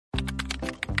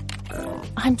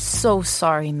I'm so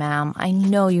sorry, ma'am. I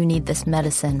know you need this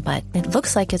medicine, but it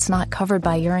looks like it's not covered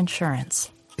by your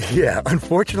insurance. Yeah,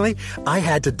 unfortunately, I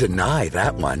had to deny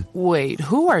that one. Wait,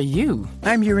 who are you?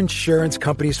 I'm your insurance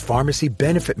company's pharmacy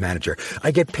benefit manager. I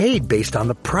get paid based on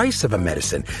the price of a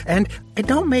medicine, and I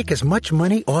don't make as much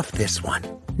money off this one.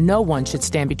 No one should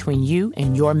stand between you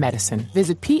and your medicine.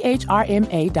 Visit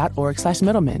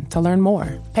phrma.org/middleman to learn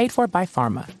more. Paid for by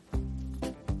Pharma.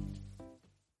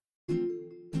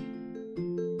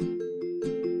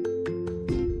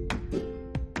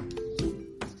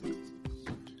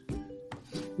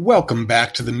 Welcome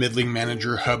back to the Middling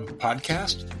Manager Hub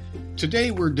podcast. Today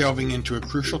we're delving into a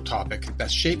crucial topic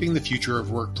that's shaping the future of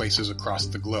workplaces across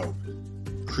the globe,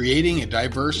 creating a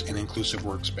diverse and inclusive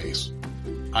workspace.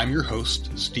 I'm your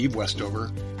host, Steve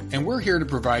Westover, and we're here to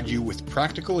provide you with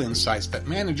practical insights that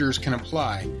managers can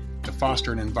apply to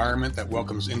foster an environment that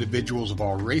welcomes individuals of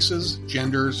all races,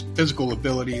 genders, physical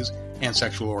abilities, and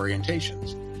sexual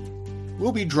orientations.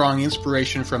 We'll be drawing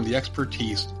inspiration from the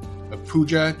expertise of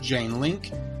Pooja Jain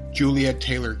Link, Julia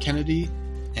Taylor Kennedy,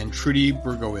 and Trudy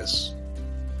Burgowis.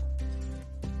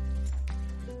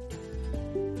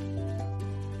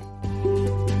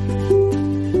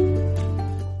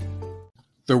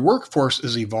 The workforce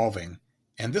is evolving,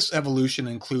 and this evolution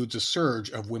includes a surge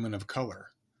of women of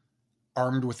color.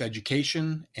 Armed with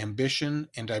education, ambition,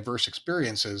 and diverse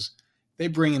experiences, they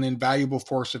bring an invaluable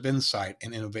force of insight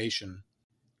and innovation.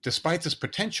 Despite this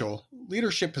potential,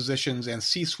 leadership positions and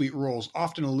C-suite roles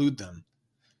often elude them.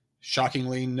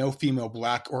 Shockingly, no female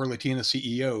Black or Latina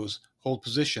CEOs hold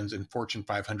positions in Fortune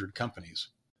 500 companies.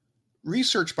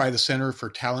 Research by the Center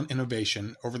for Talent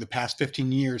Innovation over the past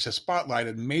 15 years has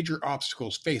spotlighted major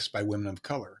obstacles faced by women of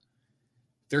color.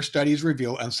 Their studies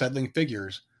reveal unsettling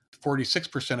figures.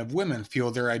 46% of women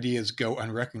feel their ideas go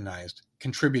unrecognized,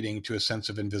 contributing to a sense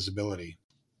of invisibility.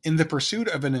 In the pursuit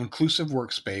of an inclusive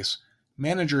workspace,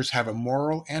 managers have a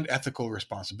moral and ethical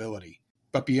responsibility.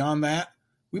 But beyond that,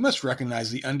 we must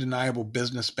recognize the undeniable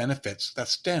business benefits that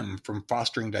stem from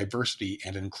fostering diversity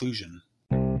and inclusion.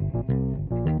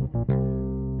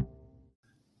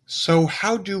 So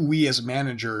how do we as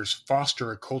managers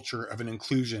foster a culture of an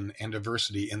inclusion and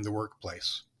diversity in the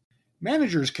workplace?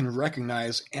 Managers can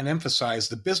recognize and emphasize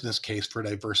the business case for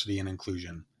diversity and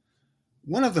inclusion.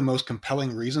 One of the most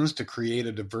compelling reasons to create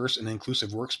a diverse and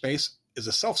inclusive workspace is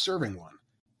a self-serving one.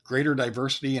 Greater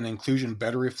diversity and inclusion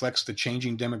better reflects the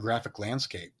changing demographic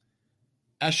landscape.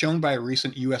 As shown by a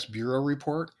recent U.S. Bureau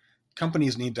report,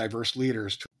 companies need diverse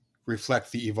leaders to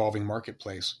reflect the evolving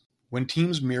marketplace. When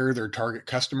teams mirror their target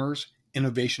customers,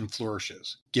 innovation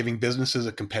flourishes, giving businesses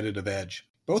a competitive edge.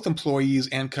 Both employees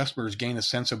and customers gain a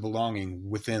sense of belonging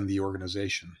within the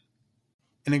organization.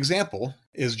 An example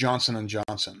is Johnson &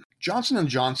 Johnson. Johnson &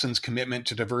 Johnson's commitment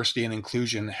to diversity and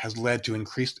inclusion has led to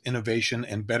increased innovation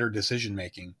and better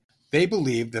decision-making. They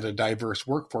believe that a diverse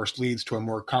workforce leads to a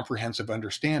more comprehensive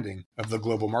understanding of the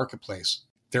global marketplace.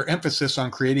 Their emphasis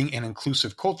on creating an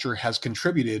inclusive culture has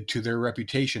contributed to their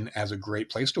reputation as a great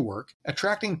place to work,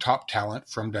 attracting top talent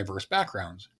from diverse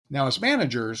backgrounds. Now, as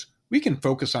managers, we can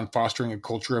focus on fostering a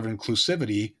culture of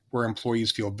inclusivity where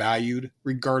employees feel valued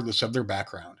regardless of their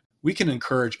background. We can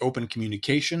encourage open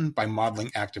communication by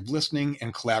modeling active listening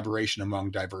and collaboration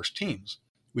among diverse teams.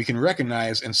 We can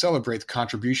recognize and celebrate the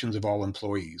contributions of all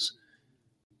employees.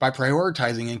 By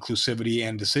prioritizing inclusivity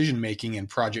and decision-making in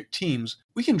project teams,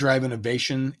 we can drive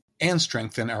innovation and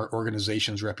strengthen our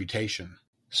organization's reputation.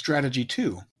 Strategy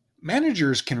 2.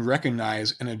 Managers can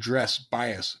recognize and address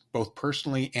bias both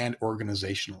personally and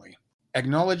organizationally.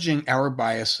 Acknowledging our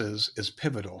biases is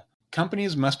pivotal.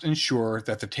 Companies must ensure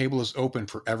that the table is open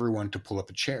for everyone to pull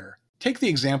up a chair. Take the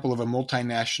example of a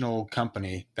multinational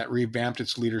company that revamped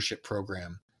its leadership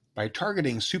program. By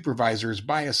targeting supervisors'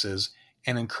 biases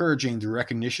and encouraging the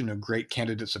recognition of great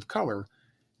candidates of color,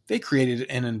 they created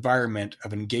an environment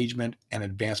of engagement and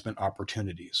advancement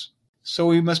opportunities. So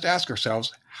we must ask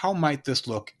ourselves, how might this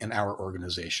look in our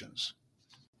organizations?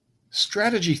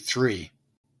 Strategy 3.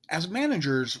 As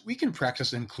managers, we can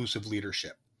practice inclusive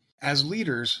leadership. As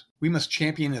leaders, we must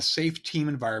champion a safe team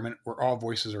environment where all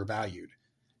voices are valued.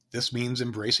 This means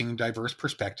embracing diverse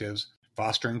perspectives,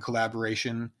 fostering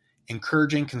collaboration,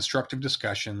 encouraging constructive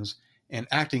discussions, and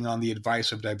acting on the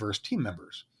advice of diverse team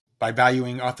members. By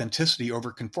valuing authenticity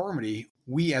over conformity,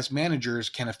 we as managers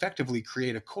can effectively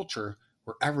create a culture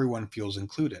where everyone feels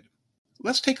included.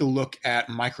 Let's take a look at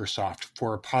Microsoft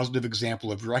for a positive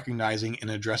example of recognizing and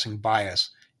addressing bias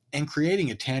and creating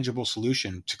a tangible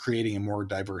solution to creating a more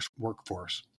diverse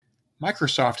workforce.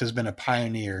 Microsoft has been a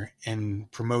pioneer in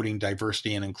promoting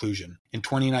diversity and inclusion. In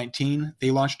 2019, they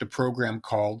launched a program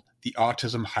called the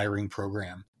Autism Hiring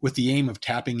Program, with the aim of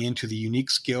tapping into the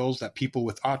unique skills that people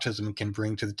with autism can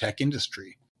bring to the tech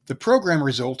industry. The program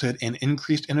resulted in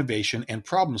increased innovation and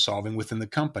problem solving within the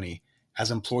company,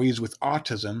 as employees with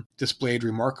autism displayed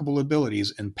remarkable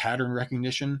abilities in pattern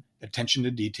recognition, attention to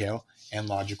detail, and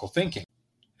logical thinking.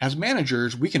 As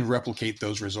managers, we can replicate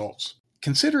those results.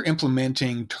 Consider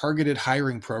implementing targeted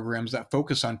hiring programs that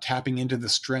focus on tapping into the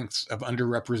strengths of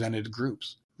underrepresented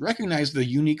groups. Recognize the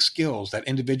unique skills that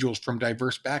individuals from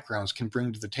diverse backgrounds can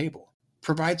bring to the table.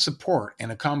 Provide support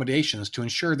and accommodations to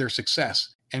ensure their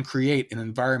success and create an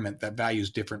environment that values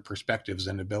different perspectives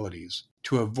and abilities.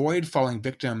 To avoid falling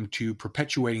victim to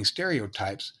perpetuating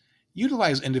stereotypes,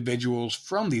 utilize individuals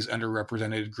from these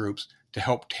underrepresented groups to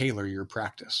help tailor your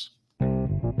practice.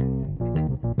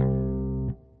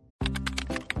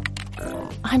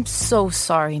 I'm so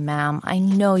sorry, ma'am. I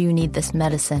know you need this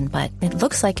medicine, but it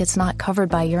looks like it's not covered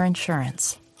by your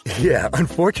insurance. Yeah,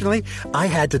 unfortunately, I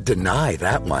had to deny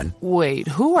that one. Wait,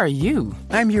 who are you?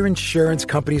 I'm your insurance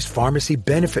company's pharmacy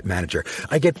benefit manager.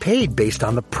 I get paid based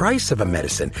on the price of a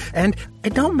medicine, and I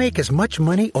don't make as much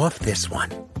money off this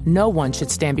one. No one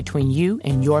should stand between you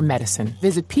and your medicine.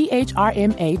 Visit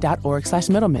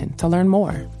phrma.org/middleman to learn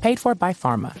more. Paid for by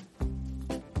Pharma.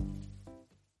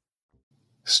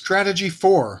 Strategy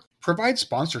 4. Provide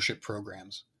sponsorship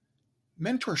programs.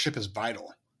 Mentorship is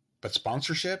vital, but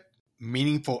sponsorship,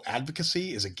 meaningful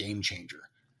advocacy is a game changer.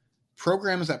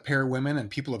 Programs that pair women and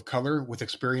people of color with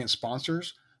experienced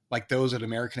sponsors, like those at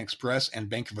American Express and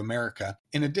Bank of America,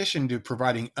 in addition to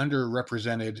providing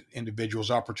underrepresented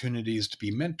individuals opportunities to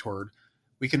be mentored,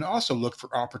 we can also look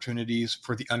for opportunities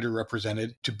for the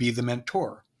underrepresented to be the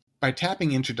mentor. By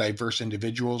tapping into diverse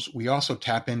individuals, we also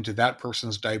tap into that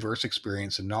person's diverse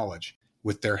experience and knowledge.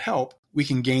 With their help, we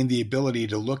can gain the ability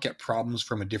to look at problems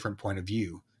from a different point of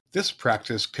view. This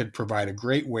practice could provide a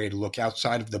great way to look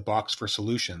outside of the box for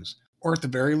solutions, or at the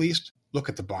very least, look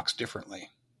at the box differently.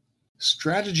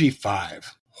 Strategy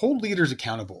 5. Hold leaders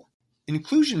accountable.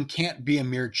 Inclusion can't be a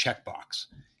mere checkbox.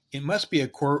 It must be a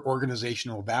core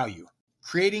organizational value.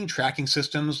 Creating tracking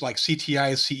systems like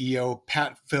CTI's CEO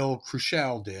Pat Phil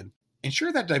Krushel did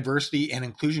ensure that diversity and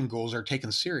inclusion goals are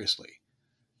taken seriously.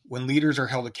 When leaders are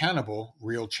held accountable,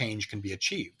 real change can be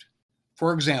achieved.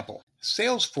 For example,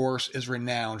 Salesforce is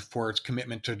renowned for its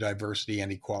commitment to diversity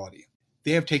and equality.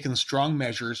 They have taken strong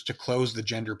measures to close the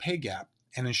gender pay gap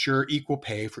and ensure equal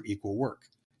pay for equal work.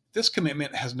 This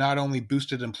commitment has not only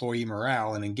boosted employee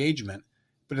morale and engagement,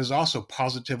 but has also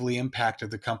positively impacted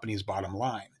the company's bottom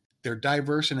line. Their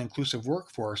diverse and inclusive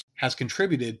workforce has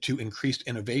contributed to increased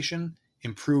innovation,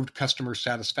 improved customer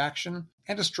satisfaction,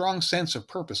 and a strong sense of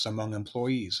purpose among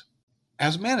employees.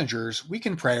 As managers, we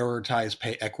can prioritize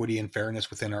pay equity and fairness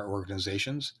within our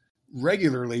organizations,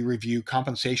 regularly review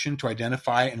compensation to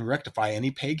identify and rectify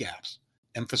any pay gaps,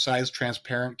 emphasize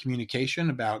transparent communication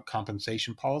about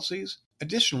compensation policies.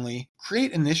 Additionally,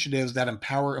 create initiatives that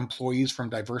empower employees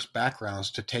from diverse backgrounds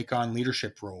to take on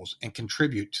leadership roles and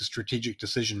contribute to strategic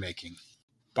decision-making.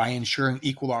 By ensuring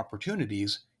equal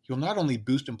opportunities, you'll not only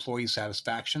boost employee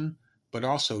satisfaction, but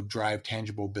also drive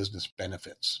tangible business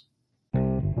benefits.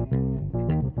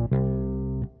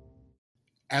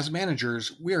 As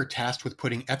managers, we are tasked with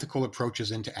putting ethical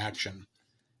approaches into action.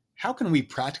 How can we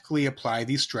practically apply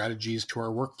these strategies to our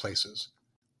workplaces?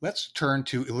 Let's turn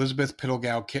to Elizabeth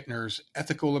Pittlegow-Kittner's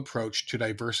ethical approach to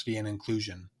diversity and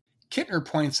inclusion. Kittner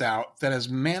points out that as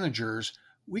managers,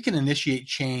 we can initiate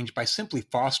change by simply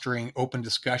fostering open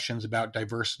discussions about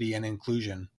diversity and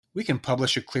inclusion. We can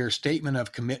publish a clear statement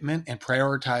of commitment and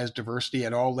prioritize diversity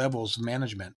at all levels of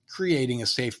management, creating a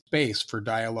safe space for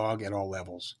dialogue at all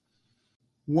levels.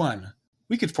 1.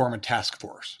 We could form a task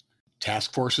force.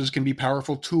 Task forces can be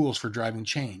powerful tools for driving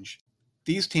change.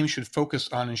 These teams should focus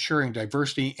on ensuring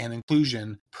diversity and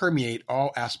inclusion permeate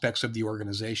all aspects of the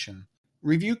organization.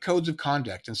 Review codes of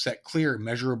conduct and set clear,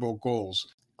 measurable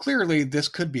goals. Clearly, this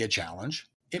could be a challenge.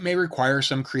 It may require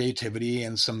some creativity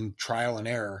and some trial and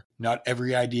error. Not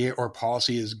every idea or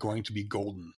policy is going to be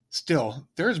golden. Still,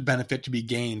 there is benefit to be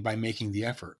gained by making the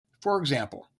effort. For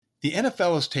example, the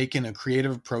NFL has taken a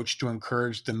creative approach to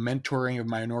encourage the mentoring of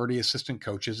minority assistant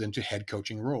coaches into head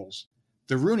coaching roles.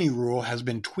 The Rooney Rule has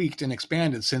been tweaked and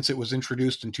expanded since it was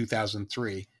introduced in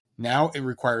 2003. Now it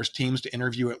requires teams to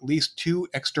interview at least 2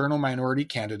 external minority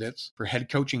candidates for head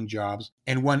coaching jobs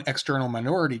and 1 external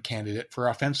minority candidate for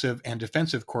offensive and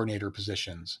defensive coordinator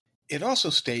positions. It also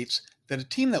states that a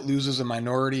team that loses a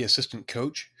minority assistant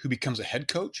coach who becomes a head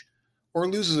coach, or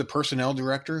loses a personnel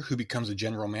director who becomes a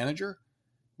general manager,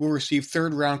 will receive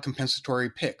third-round compensatory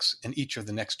picks in each of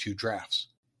the next 2 drafts.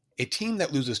 A team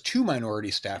that loses 2 minority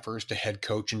staffers to head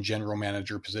coach and general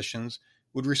manager positions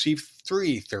would receive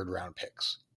 3 third-round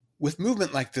picks. With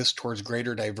movement like this towards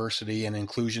greater diversity and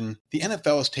inclusion, the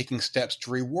NFL is taking steps to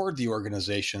reward the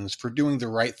organizations for doing the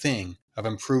right thing of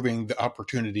improving the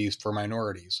opportunities for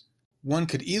minorities. One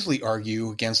could easily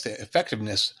argue against the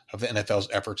effectiveness of the NFL's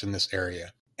efforts in this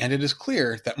area, and it is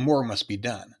clear that more must be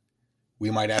done.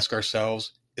 We might ask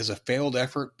ourselves, is a failed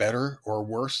effort better or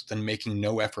worse than making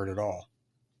no effort at all?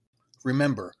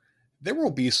 Remember, there will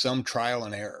be some trial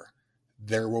and error.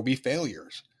 There will be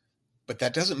failures. But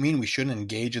that doesn't mean we shouldn't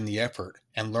engage in the effort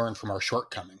and learn from our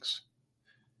shortcomings.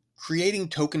 Creating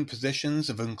token positions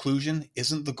of inclusion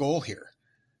isn't the goal here.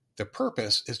 The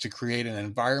purpose is to create an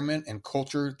environment and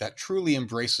culture that truly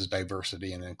embraces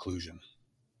diversity and inclusion.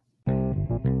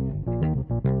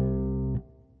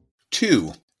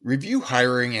 2. Review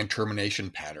hiring and termination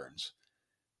patterns.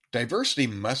 Diversity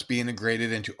must be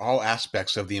integrated into all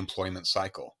aspects of the employment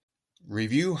cycle.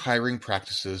 Review hiring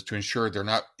practices to ensure they're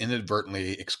not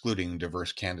inadvertently excluding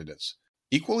diverse candidates.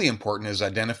 Equally important is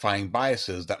identifying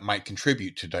biases that might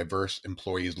contribute to diverse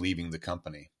employees leaving the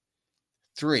company.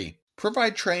 3.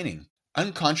 Provide training.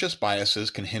 Unconscious biases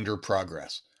can hinder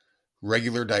progress.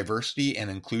 Regular diversity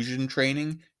and inclusion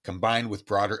training, combined with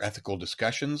broader ethical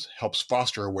discussions, helps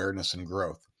foster awareness and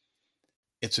growth.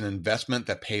 It's an investment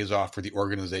that pays off for the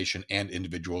organization and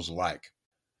individuals alike.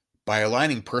 By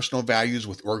aligning personal values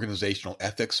with organizational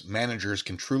ethics, managers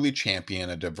can truly champion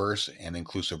a diverse and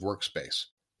inclusive workspace.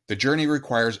 The journey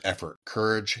requires effort,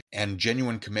 courage, and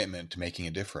genuine commitment to making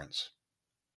a difference.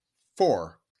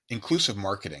 4. Inclusive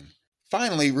marketing.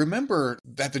 Finally, remember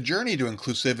that the journey to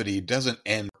inclusivity doesn't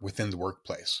end within the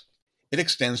workplace. It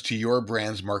extends to your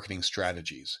brand's marketing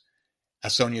strategies.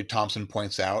 As Sonia Thompson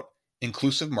points out,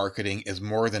 inclusive marketing is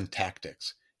more than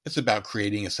tactics. It's about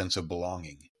creating a sense of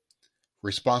belonging.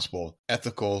 Responsible,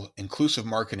 ethical, inclusive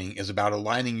marketing is about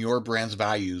aligning your brand's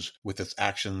values with its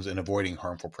actions and avoiding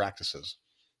harmful practices.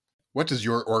 What does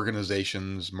your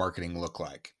organization's marketing look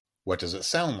like? What does it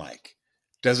sound like?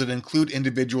 Does it include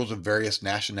individuals of various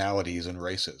nationalities and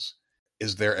races?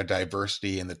 Is there a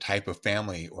diversity in the type of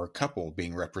family or couple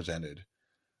being represented?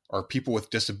 Are people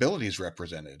with disabilities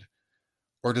represented?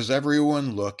 Or does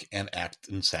everyone look and act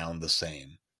and sound the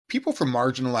same? People from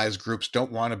marginalized groups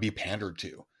don't want to be pandered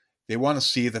to. They want to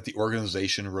see that the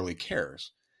organization really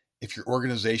cares. If your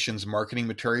organization's marketing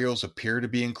materials appear to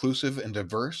be inclusive and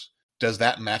diverse, does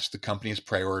that match the company's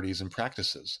priorities and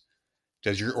practices?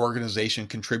 Does your organization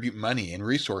contribute money and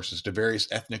resources to various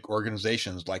ethnic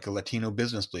organizations like a Latino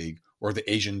Business League or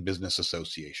the Asian Business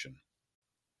Association?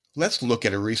 Let's look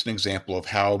at a recent example of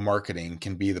how marketing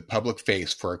can be the public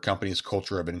face for a company's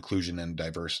culture of inclusion and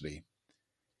diversity.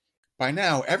 By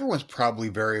now, everyone's probably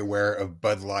very aware of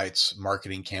Bud Light's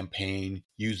marketing campaign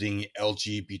using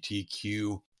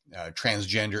LGBTQ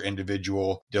transgender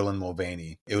individual Dylan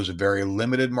Mulvaney. It was a very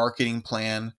limited marketing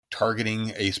plan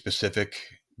targeting a specific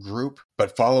group,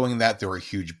 but following that, there were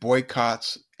huge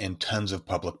boycotts and tons of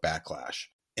public backlash.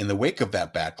 In the wake of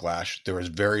that backlash, there was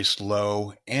very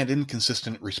slow and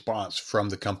inconsistent response from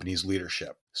the company's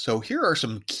leadership. So here are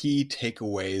some key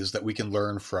takeaways that we can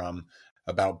learn from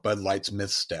about Bud Light's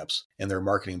missteps in their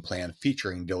marketing plan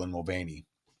featuring Dylan Mulvaney.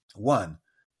 1.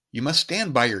 You must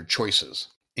stand by your choices.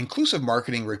 Inclusive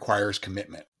marketing requires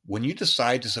commitment. When you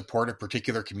decide to support a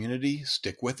particular community,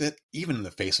 stick with it, even in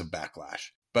the face of backlash.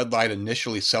 Bud Light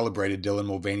initially celebrated Dylan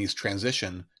Mulvaney's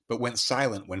transition, but went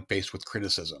silent when faced with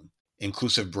criticism.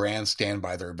 Inclusive brands stand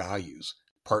by their values,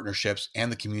 partnerships,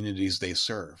 and the communities they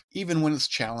serve, even when it's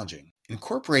challenging.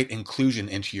 Incorporate inclusion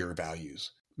into your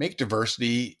values. Make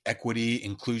diversity, equity,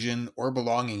 inclusion, or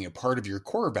belonging a part of your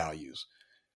core values.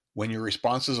 When your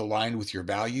response is aligned with your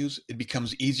values, it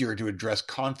becomes easier to address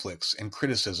conflicts and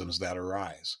criticisms that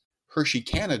arise. Hershey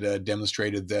Canada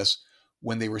demonstrated this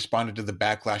when they responded to the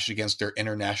backlash against their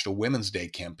International Women's Day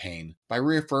campaign by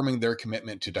reaffirming their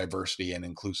commitment to diversity and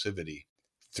inclusivity.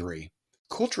 3.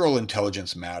 Cultural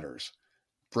intelligence matters.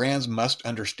 Brands must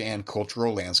understand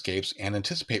cultural landscapes and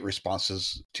anticipate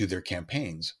responses to their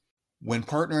campaigns. When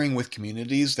partnering with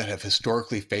communities that have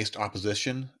historically faced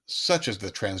opposition, such as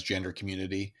the transgender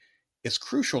community, it's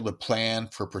crucial to plan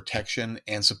for protection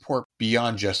and support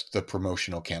beyond just the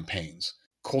promotional campaigns.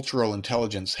 Cultural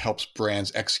intelligence helps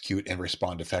brands execute and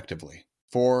respond effectively.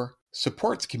 4.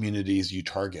 Support the communities you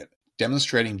target.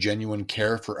 Demonstrating genuine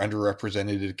care for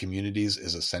underrepresented communities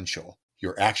is essential.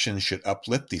 Your actions should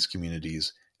uplift these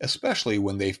communities, especially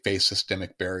when they face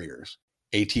systemic barriers.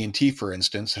 AT&T, for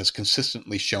instance, has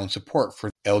consistently shown support for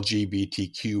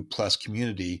LGBTQ+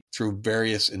 community through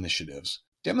various initiatives.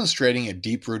 demonstrating a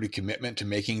deep-rooted commitment to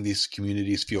making these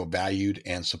communities feel valued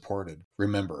and supported.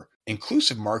 Remember,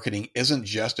 inclusive marketing isn't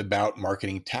just about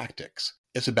marketing tactics.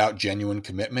 It's about genuine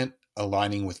commitment,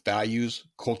 aligning with values,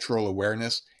 cultural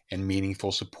awareness, and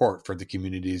meaningful support for the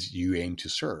communities you aim to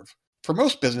serve. For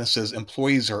most businesses,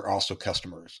 employees are also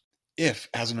customers. If,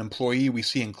 as an employee, we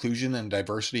see inclusion and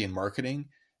diversity in marketing,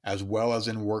 as well as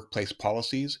in workplace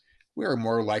policies, we are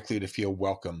more likely to feel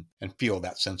welcome and feel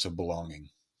that sense of belonging.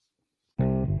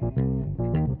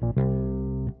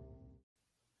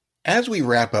 As we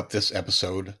wrap up this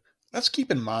episode, let's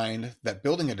keep in mind that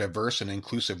building a diverse and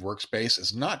inclusive workspace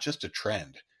is not just a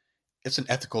trend. It's an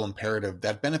ethical imperative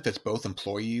that benefits both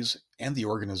employees and the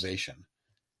organization.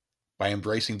 By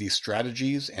embracing these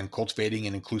strategies and cultivating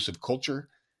an inclusive culture,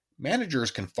 managers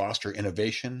can foster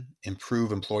innovation,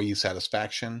 improve employee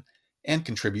satisfaction, and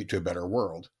contribute to a better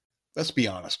world. Let's be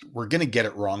honest, we're going to get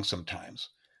it wrong sometimes,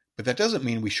 but that doesn't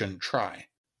mean we shouldn't try.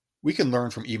 We can learn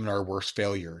from even our worst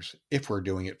failures if we're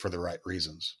doing it for the right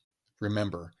reasons.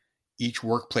 Remember, each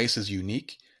workplace is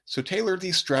unique, so tailor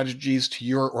these strategies to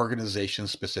your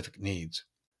organization's specific needs.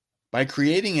 By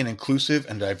creating an inclusive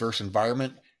and diverse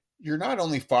environment, you're not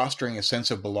only fostering a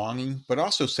sense of belonging, but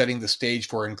also setting the stage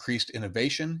for increased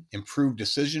innovation, improved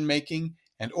decision-making,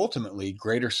 and ultimately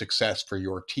greater success for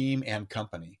your team and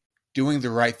company. Doing the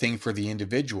right thing for the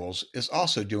individuals is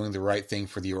also doing the right thing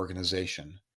for the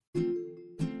organization.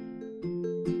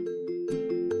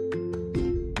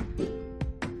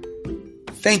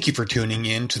 Thank you for tuning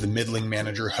in to the Middling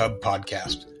Manager Hub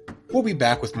podcast. We'll be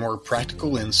back with more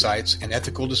practical insights and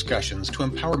ethical discussions to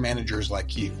empower managers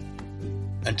like you.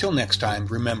 Until next time,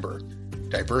 remember,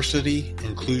 diversity,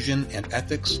 inclusion, and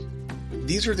ethics,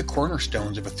 these are the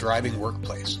cornerstones of a thriving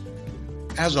workplace.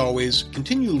 As always,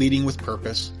 continue leading with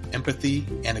purpose, empathy,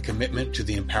 and a commitment to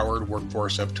the empowered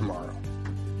workforce of tomorrow.